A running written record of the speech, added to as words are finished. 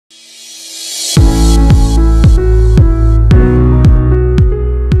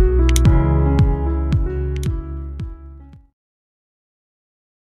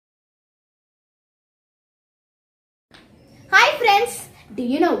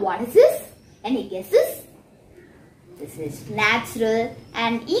what is this? Any guesses? This is natural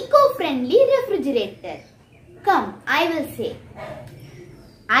and eco-friendly refrigerator. Come, I will say.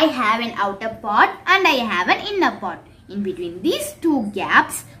 I have an outer pot and I have an inner pot. In between these two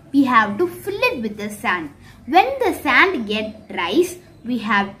gaps, we have to fill it with the sand. When the sand gets dry, we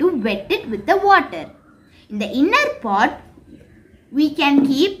have to wet it with the water. In the inner pot, we can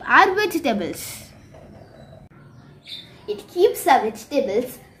keep our vegetables. It keeps our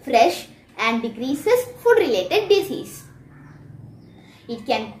vegetables fresh and decreases food-related disease. It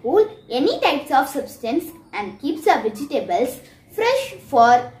can hold any types of substance and keeps our vegetables fresh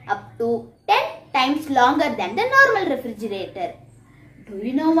for up to 10 times longer than the normal refrigerator. Do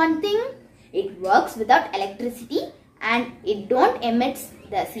you know one thing? It works without electricity and it don't emit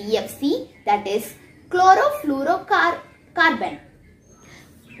the CFC, that is chlorofluorocarbon,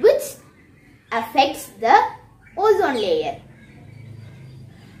 which affects the ozone layer.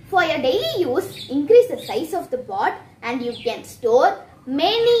 For your daily use, increase the size of the pot and you can store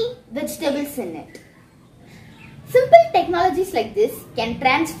many vegetables in it. Simple technologies like this can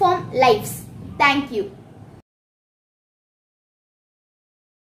transform lives. Thank you.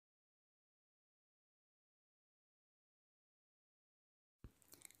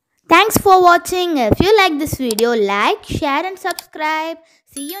 Thanks for watching. If you like this video, like, share and subscribe.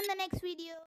 See you in the next video.